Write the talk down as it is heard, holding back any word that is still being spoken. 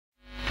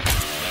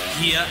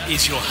Here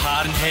is your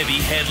hard and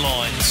heavy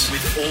headlines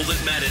with all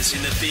that matters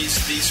in the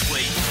biz this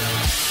week.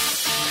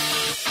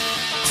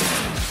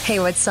 Hey,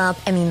 what's up?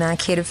 Emmy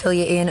Mack here to fill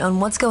you in on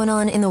what's going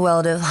on in the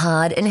world of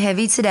hard and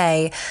heavy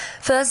today.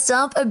 First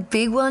up, a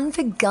big one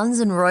for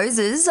Guns N'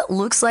 Roses.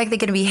 Looks like they're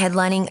going to be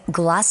headlining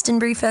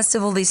Glastonbury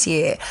Festival this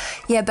year.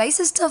 Yeah,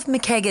 bassist Duff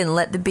McKagan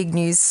let the big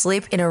news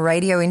slip in a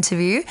radio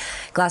interview.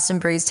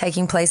 Glastonbury is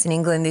taking place in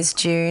England this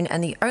June,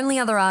 and the only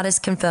other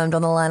artist confirmed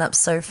on the lineup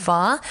so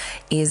far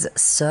is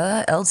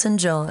Sir Elton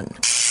John.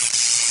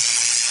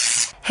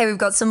 Hey, we've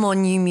got some more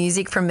new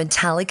music from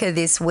Metallica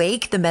this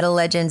week. The metal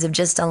legends have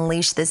just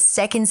unleashed the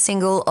second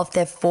single of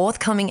their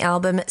forthcoming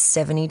album,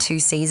 72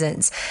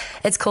 Seasons.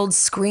 It's called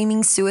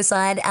Screaming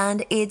Suicide,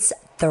 and it's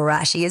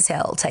thrashy as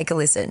hell. Take a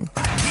listen.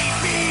 Keep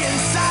me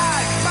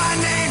inside, my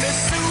name is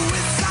suicide.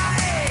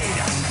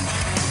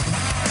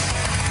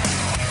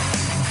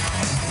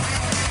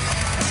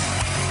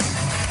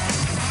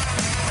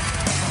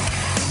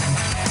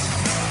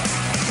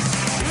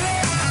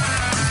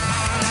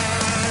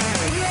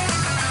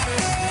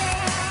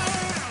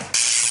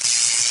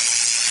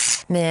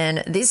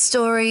 Man, this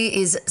story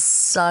is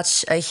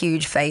such a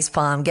huge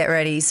facepalm. Get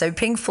ready. So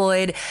Pink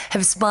Floyd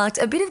have sparked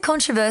a bit of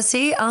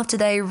controversy after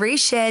they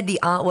reshared the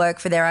artwork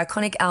for their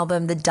iconic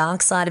album, The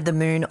Dark Side of the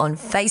Moon, on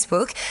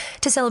Facebook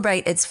to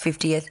celebrate its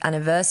 50th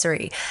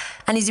anniversary.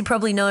 And as you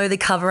probably know, the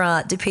cover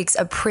art depicts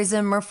a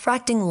prism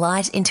refracting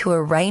light into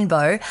a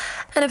rainbow.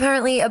 And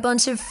apparently a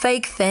bunch of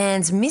fake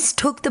fans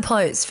mistook the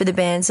post for the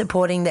band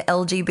supporting the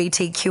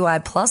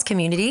LGBTQI plus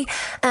community,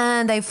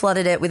 and they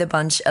flooded it with a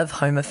bunch of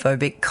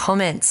homophobic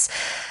comments.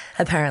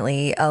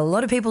 Apparently, a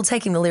lot of people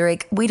taking the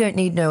lyric, "We don't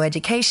need no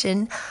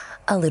education,"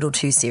 a little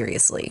too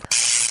seriously.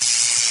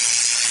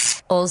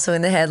 Also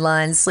in the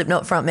headlines,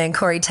 Slipknot frontman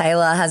Corey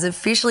Taylor has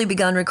officially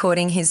begun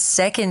recording his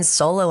second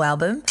solo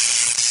album.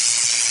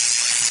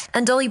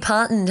 And Dolly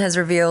Parton has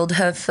revealed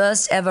her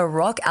first ever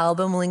rock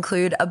album will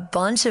include a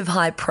bunch of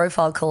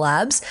high-profile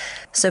collabs.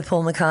 So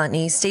Paul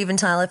McCartney, Steven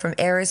Tyler from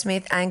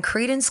Aerosmith, and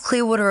Creedence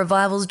Clearwater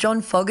Revival's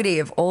John Fogerty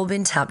have all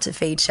been tapped to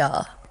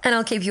feature. And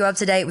I'll keep you up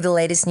to date with the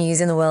latest news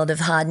in the world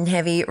of hard and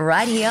heavy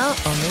right here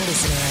on the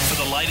Listener app.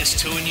 For the latest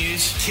tour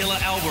news, killer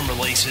album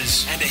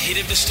releases, and a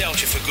hit of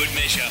nostalgia for good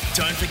measure,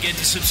 don't forget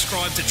to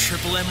subscribe to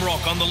Triple M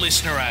Rock on the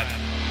Listener app.